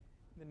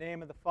In the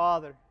name of the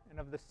Father, and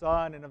of the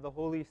Son, and of the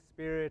Holy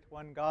Spirit,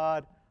 one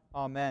God.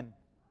 Amen.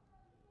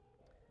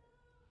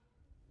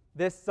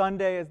 This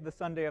Sunday is the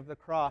Sunday of the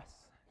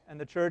cross, and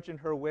the Church in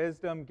her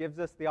wisdom gives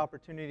us the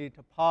opportunity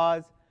to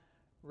pause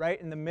right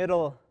in the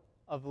middle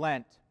of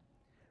Lent.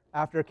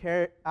 After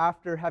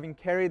having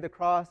carried the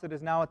cross, it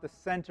is now at the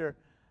center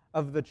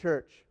of the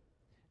Church,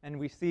 and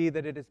we see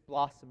that it is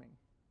blossoming.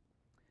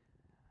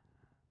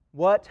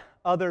 What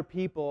other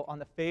people on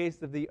the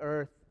face of the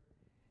earth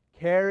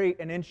carry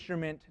an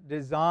instrument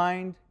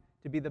designed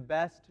to be the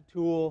best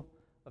tool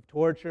of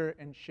torture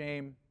and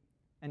shame,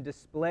 and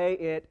display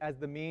it as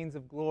the means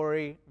of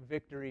glory,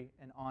 victory,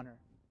 and honor?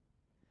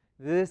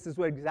 This is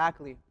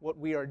exactly what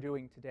we are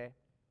doing today.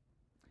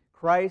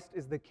 Christ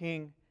is the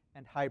King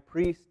and High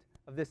Priest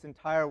of this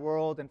entire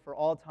world and for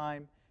all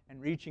time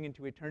and reaching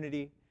into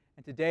eternity.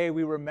 And today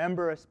we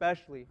remember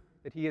especially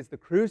that He is the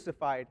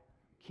crucified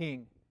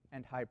King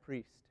and High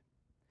Priest.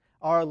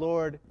 Our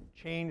Lord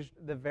changed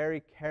the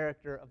very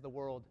character of the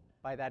world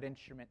by that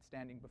instrument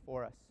standing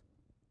before us.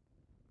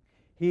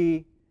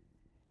 He,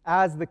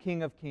 as the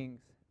King of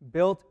Kings,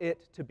 built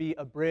it to be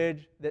a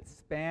bridge that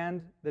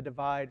spanned the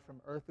divide from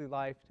earthly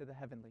life to the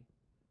heavenly.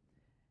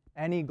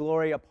 Any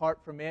glory apart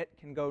from it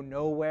can go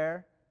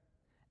nowhere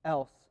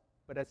else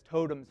but as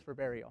totems for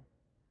burial.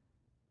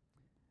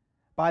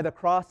 By the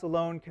cross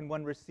alone can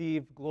one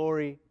receive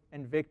glory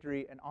and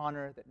victory and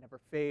honor that never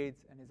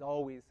fades and is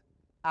always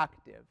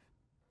active.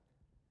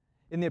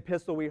 In the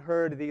epistle we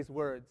heard these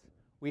words,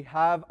 "We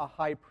have a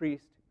high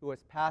priest who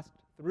has passed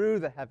through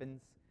the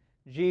heavens,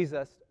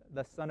 Jesus,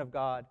 the Son of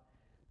God,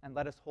 and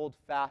let us hold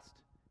fast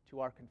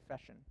to our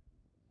confession."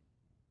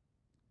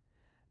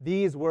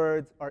 These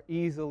words are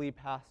easily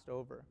passed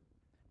over,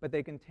 but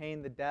they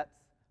contain the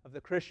depths of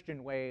the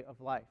Christian way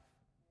of life.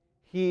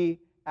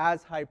 He,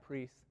 as high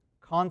priest,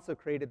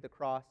 consecrated the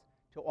cross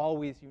to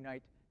always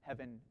unite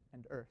heaven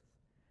and earth.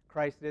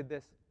 Christ did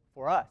this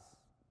for us,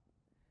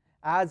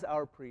 as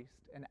our priest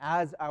and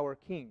as our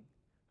King,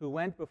 who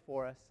went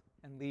before us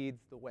and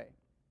leads the way.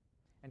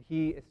 And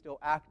He is still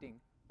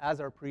acting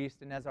as our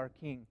priest and as our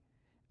King,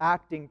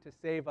 acting to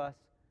save us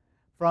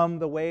from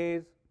the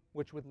ways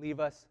which would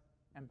leave us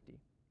empty.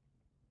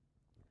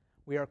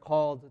 We are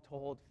called to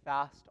hold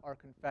fast our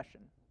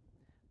confession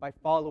by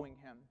following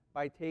Him,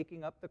 by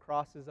taking up the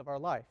crosses of our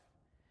life.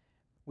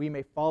 We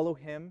may follow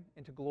Him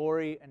into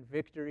glory and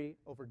victory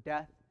over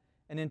death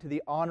and into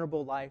the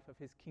honorable life of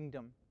His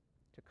kingdom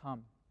to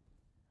come.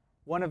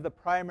 One of the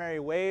primary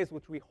ways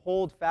which we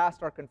hold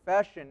fast our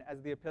confession,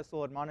 as the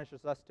epistle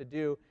admonishes us to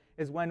do,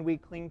 is when we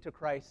cling to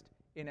Christ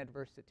in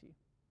adversity.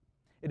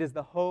 It is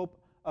the hope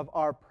that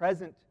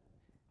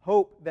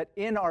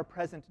in our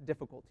present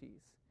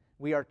difficulties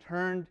we are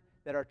turned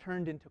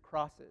into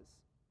crosses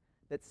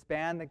that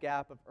span the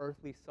gap of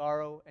earthly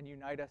sorrow and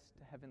unite us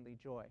to heavenly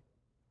joy.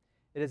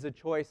 It is a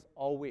choice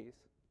always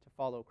to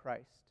follow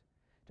Christ,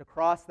 to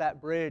cross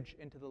that bridge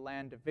into the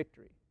land of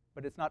victory.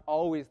 But it's not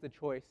always the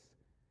choice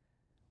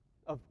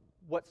of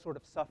what sort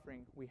of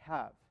suffering we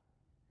have.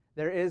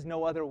 There is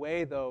no other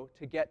way, though,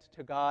 to get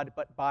to God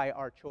but by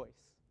our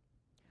choice.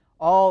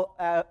 All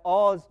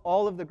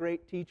of the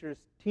great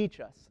teachers teach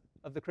us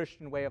of the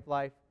Christian way of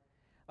life,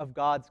 of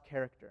God's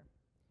character.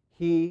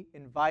 He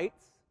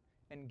invites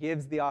and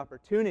gives the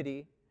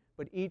opportunity,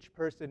 but each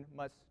person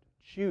must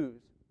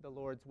choose the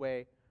Lord's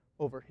way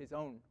over his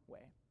own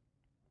way.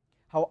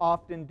 How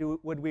often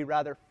would we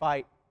rather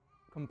fight,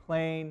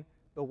 complain,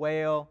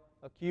 bewail,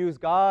 accuse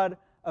God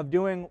of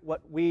doing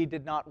what we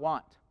did not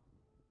want?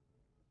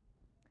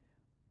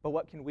 But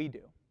what can we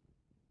do?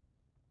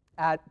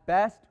 At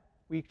best,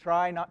 we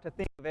try not to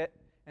think of it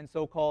and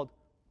so-called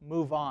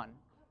move on.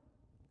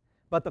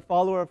 But the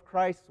follower of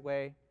Christ's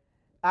way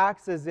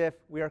acts as if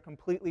we are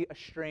completely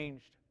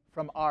estranged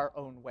from our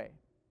own way.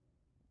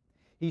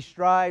 He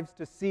strives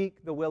to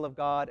seek the will of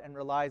God and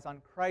relies on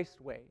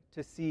Christ's way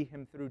to see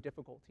Him through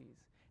difficulties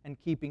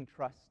and keeping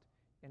trust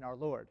in our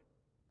Lord.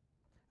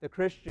 The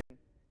Christian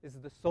is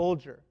the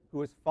soldier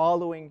who is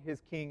following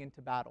his King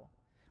into battle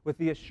with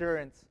the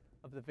assurance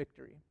of the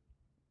victory.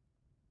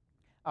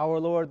 Our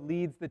Lord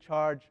leads the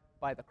charge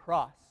by the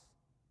cross,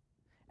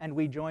 and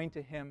we join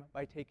to Him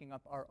by taking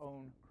up our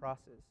own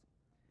crosses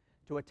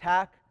to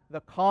attack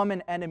the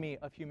common enemy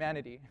of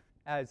humanity,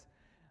 as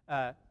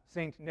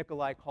St.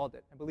 Nikolai called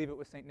it. I believe it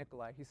was St.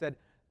 Nikolai. He said,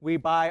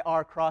 by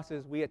our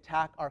crosses, we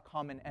attack our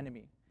common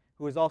enemy,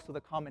 who is also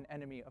the common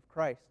enemy of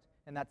Christ,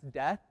 and that's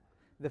death,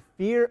 the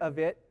fear of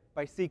it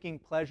by seeking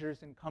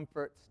pleasures and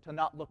comforts to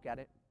not look at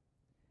it,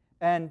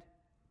 and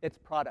its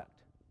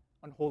product,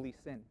 unholy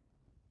sin.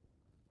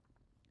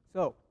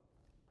 So,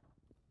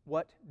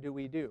 what do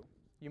we do?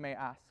 You may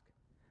ask.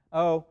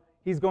 Oh,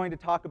 he's going to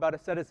talk about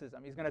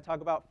asceticism. He's going to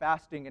talk about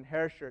fasting and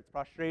hair shirts,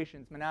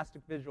 prostrations,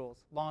 monastic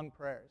vigils, long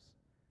prayers.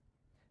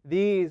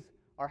 These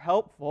are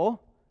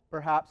helpful,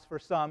 perhaps for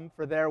some,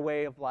 for their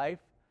way of life,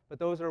 but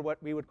those are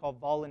what we would call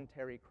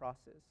voluntary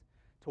crosses,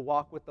 to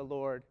walk with the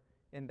Lord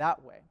in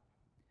that way.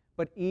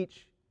 But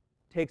each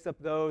takes up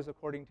those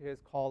according to his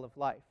call of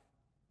life.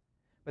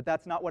 But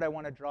that's not what I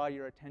want to draw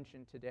your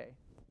attention today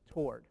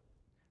toward.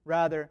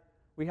 Rather,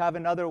 we have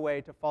another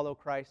way to follow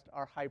Christ,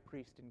 our high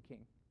priest and king.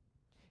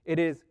 It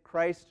is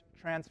Christ's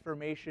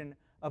transformation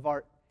of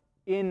our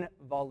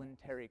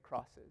involuntary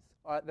crosses,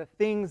 the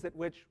things at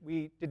which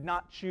we did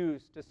not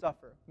choose to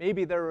suffer.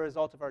 Maybe they're a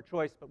result of our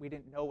choice, but we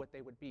didn't know what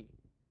they would be.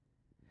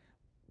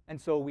 And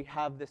so we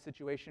have this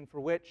situation for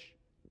which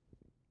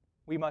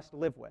we must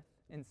live with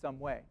in some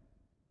way.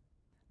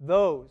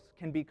 Those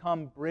can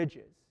become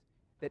bridges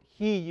that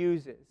he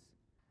uses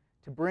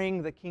to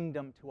bring the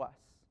kingdom to us.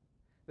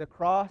 The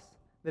cross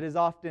that is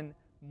often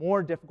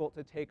more difficult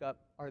to take up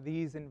are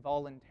these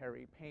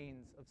involuntary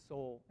pains of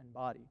soul and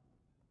body.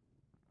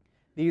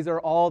 These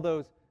are all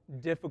those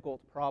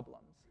difficult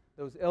problems,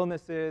 those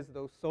illnesses,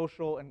 those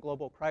social and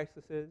global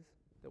crises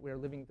that we are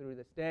living through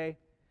this day,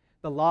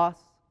 the loss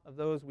of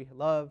those we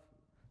love,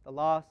 the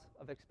loss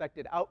of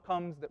expected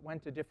outcomes that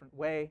went a different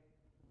way,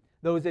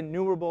 those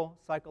innumerable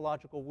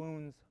psychological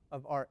wounds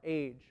of our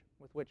age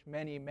with which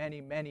many,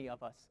 many, many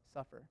of us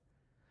suffer,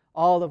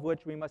 all of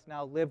which we must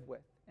now live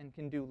with and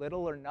can do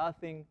little or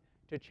nothing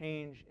to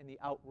change in the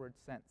outward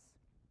sense.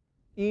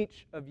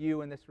 Each of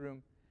you in this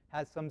room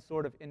has some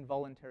sort of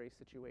involuntary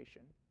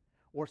situation,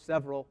 or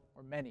several,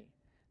 or many,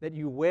 that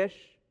you wish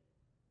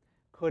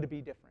could be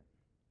different.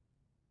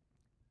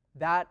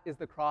 That is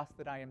the cross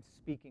that I am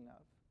speaking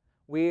of.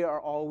 We are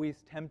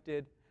always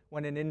tempted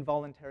when an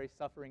involuntary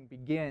suffering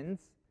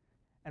begins,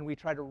 and we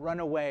try to run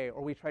away,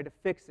 or we try to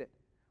fix it,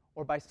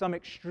 or by some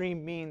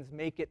extreme means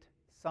make it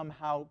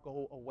somehow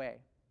go away.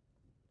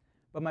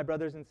 But my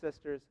brothers and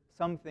sisters,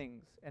 some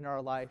things in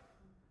our life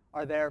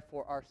are there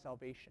for our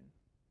salvation.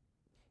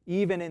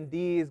 Even in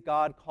these,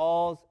 God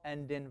calls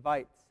and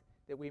invites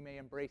that we may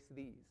embrace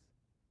these.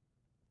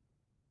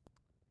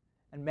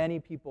 And many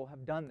people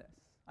have done this.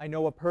 I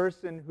know a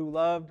person who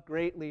loved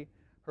greatly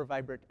her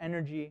vibrant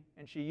energy,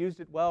 and she used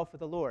it well for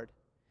the Lord,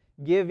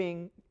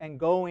 giving and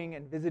going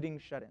and visiting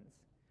shut-ins,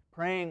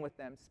 praying with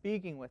them,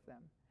 speaking with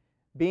them,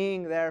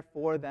 being there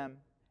for them,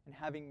 and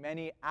having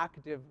many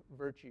active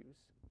virtues.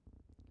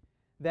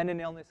 Then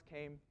an illness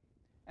came,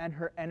 and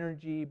her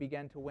energy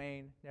began to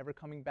wane, never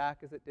coming back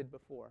as it did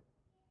before.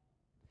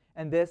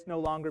 And this no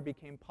longer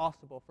became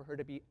possible for her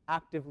to be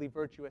actively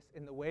virtuous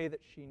in the way that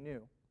she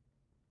knew.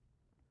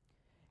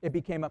 It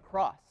became a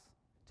cross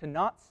to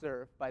not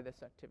serve by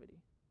this activity.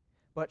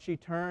 But she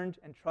turned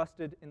and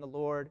trusted in the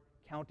Lord,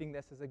 counting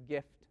this as a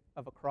gift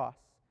of a cross,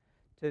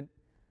 to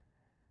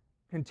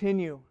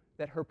continue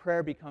that her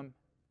prayer become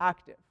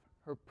active,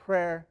 her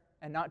prayer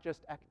and not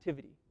just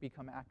activity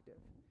become active,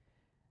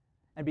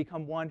 and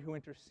become one who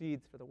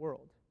intercedes for the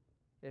world.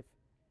 If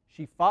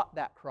she fought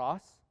that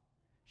cross,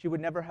 she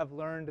would never have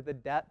learned the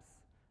depths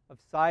of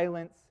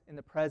silence in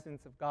the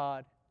presence of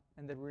God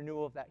and the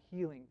renewal of that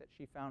healing that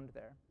she found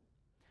there.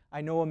 I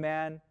know a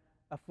man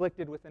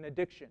afflicted with an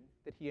addiction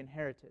that he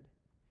inherited.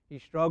 He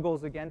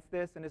struggles against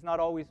this and is not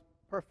always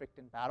perfect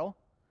in battle,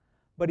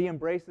 but he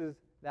embraces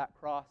that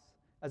cross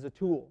as a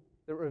tool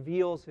that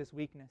reveals his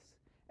weakness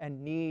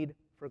and need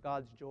for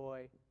God's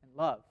joy and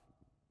love.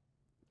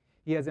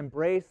 He has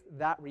embraced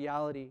that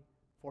reality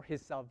for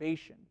his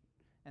salvation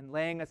and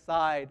laying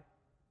aside,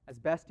 as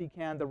best he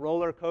can, the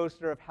roller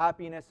coaster of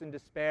happiness and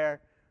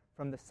despair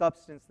from the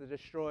substance that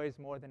destroys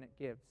more than it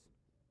gives,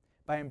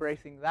 by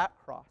embracing that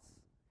cross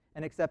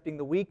and accepting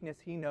the weakness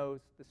he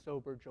knows, the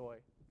sober joy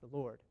of the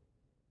Lord.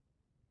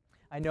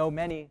 I know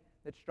many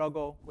that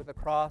struggle with a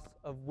cross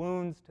of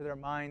wounds to their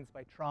minds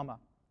by trauma,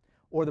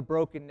 or the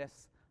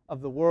brokenness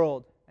of the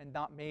world and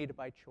not made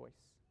by choice.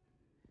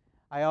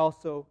 I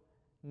also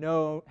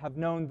have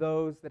known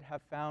those that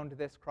have found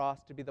this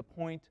cross to be the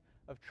point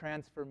of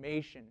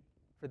transformation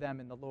for them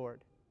in the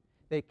Lord.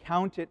 They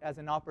count it as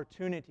an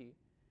opportunity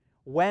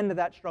when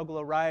that struggle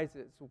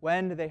arises,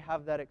 when they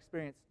have that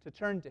experience, to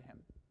turn to Him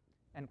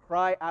and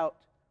cry out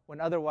when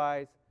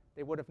otherwise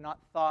they would have not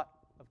thought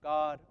of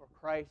God or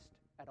Christ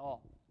at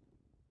all.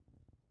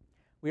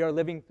 We are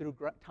living through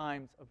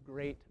times of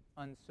great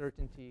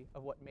uncertainty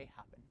of what may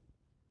happen.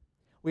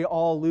 We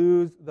all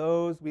lose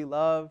those we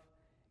love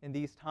in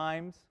these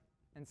times,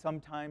 and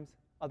sometimes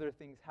other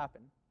things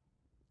happen.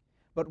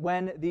 But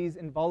when these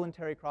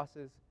involuntary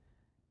crosses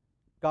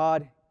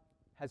God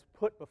has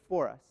put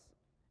before us,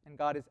 and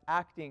God is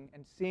acting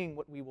and seeing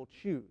what we will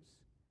choose,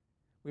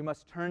 we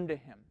must turn to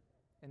Him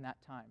in that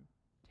time.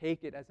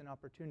 Take it as an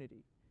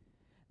opportunity.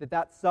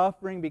 That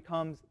suffering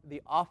becomes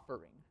the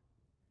offering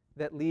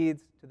that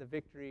leads to the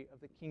victory of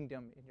the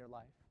kingdom in your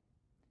life.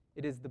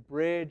 It is the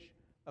bridge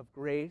of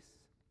grace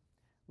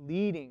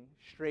leading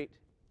straight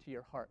to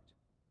your heart.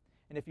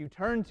 And if you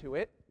turn to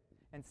it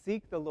and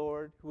seek the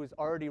Lord who is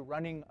already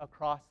running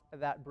across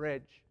that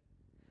bridge,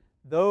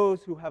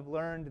 those who have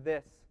learned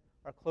this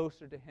are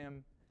closer to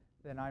Him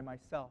than I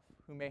myself,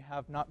 who may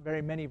have not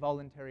very many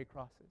voluntary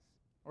crosses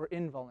or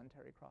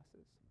involuntary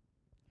crosses.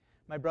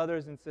 My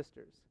brothers and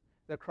sisters,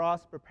 the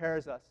cross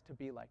prepares us to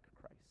be like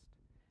Christ,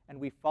 and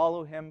we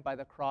follow Him by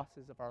the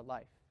crosses of our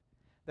life.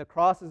 The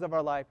crosses of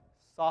our life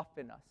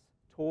soften us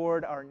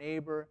toward our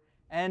neighbor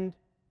and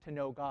to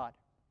know God,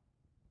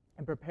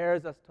 and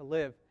prepares us to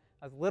live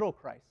as little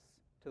Christs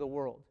to the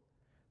world,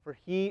 for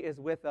he is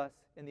with us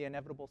in the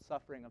inevitable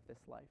suffering of this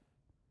life.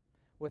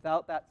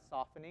 Without that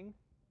softening,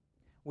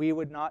 we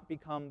would not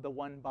become the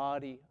one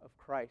body of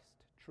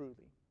Christ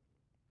truly.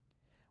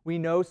 We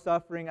know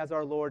suffering as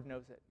our Lord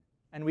knows it,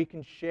 and we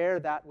can share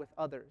that with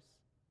others.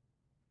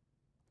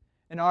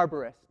 An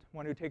arborist,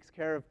 one who takes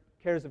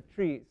cares of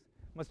trees,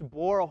 must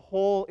bore a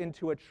hole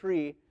into a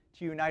tree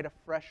to unite a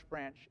fresh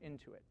branch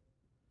into it.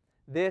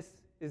 This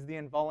is the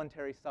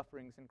involuntary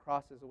sufferings and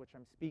crosses of which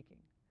I'm speaking.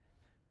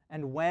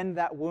 And when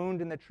that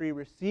wound in the tree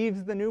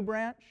receives the new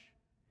branch,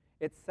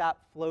 its sap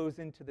flows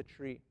into the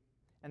tree,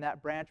 and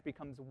that branch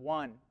becomes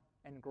one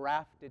and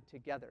grafted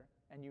together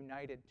and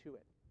united to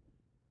it.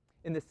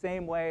 In the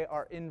same way,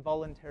 our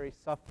involuntary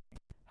suffering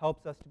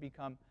helps us to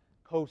become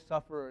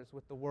co-sufferers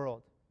with the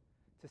world,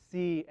 to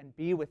see and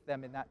be with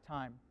them in that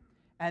time,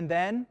 and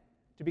then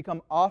to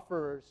become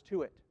offerers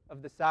to it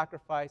of the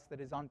sacrifice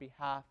that is on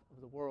behalf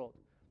of the world,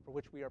 for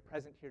which we are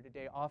present here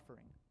today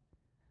offering.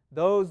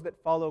 Those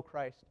that follow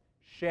Christ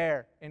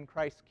share in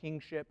Christ's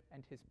kingship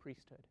and his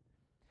priesthood.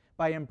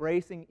 By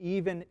embracing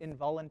even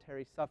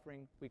involuntary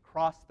suffering, we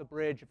cross the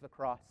bridge of the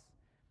cross,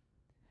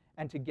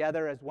 and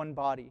together as one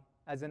body,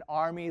 as an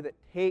army that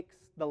takes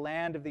the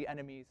land of the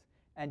enemies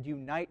and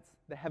unites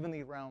the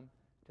heavenly realm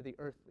to the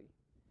earthly.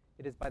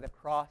 It is by the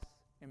cross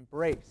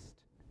embraced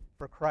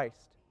for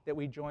Christ that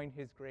we join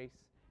his grace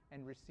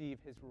and receive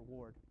his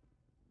reward.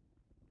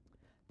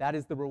 That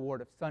is the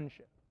reward of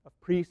sonship, of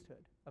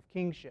priesthood, of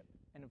kingship,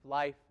 and of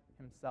life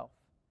himself,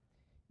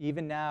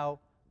 even now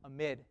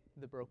amid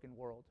the broken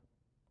world.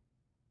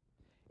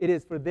 It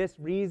is for this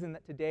reason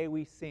that today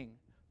we sing,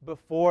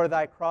 "Before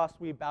thy cross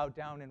we bow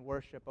down in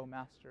worship, O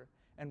Master,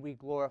 and we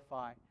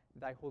glorify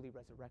thy holy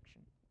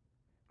resurrection."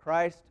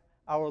 Christ,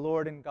 our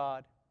Lord and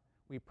God,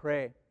 we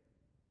pray,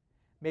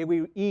 may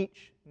we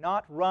each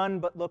not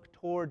run but look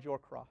toward your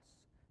cross,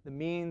 the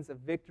means of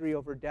victory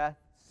over death,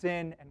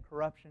 sin, and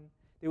corruption,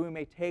 that we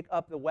may take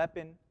up the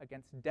weapon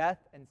against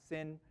death and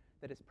sin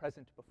that is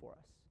present before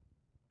us.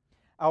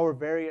 Our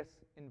various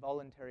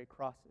involuntary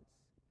crosses,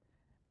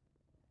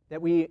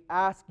 that we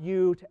ask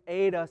you to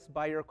aid us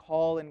by your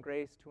call and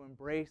grace to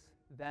embrace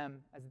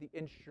them as the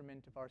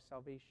instrument of our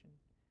salvation.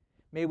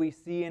 May we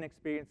see and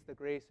experience the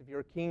grace of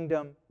your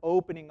kingdom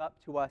opening up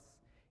to us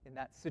in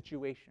that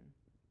situation,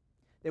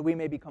 that we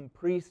may become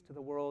priests to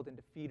the world and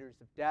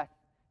defeaters of death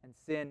and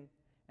sin,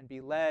 and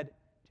be led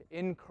to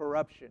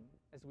incorruption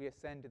as we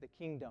ascend to the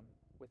kingdom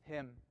with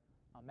him.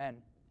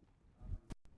 Amen.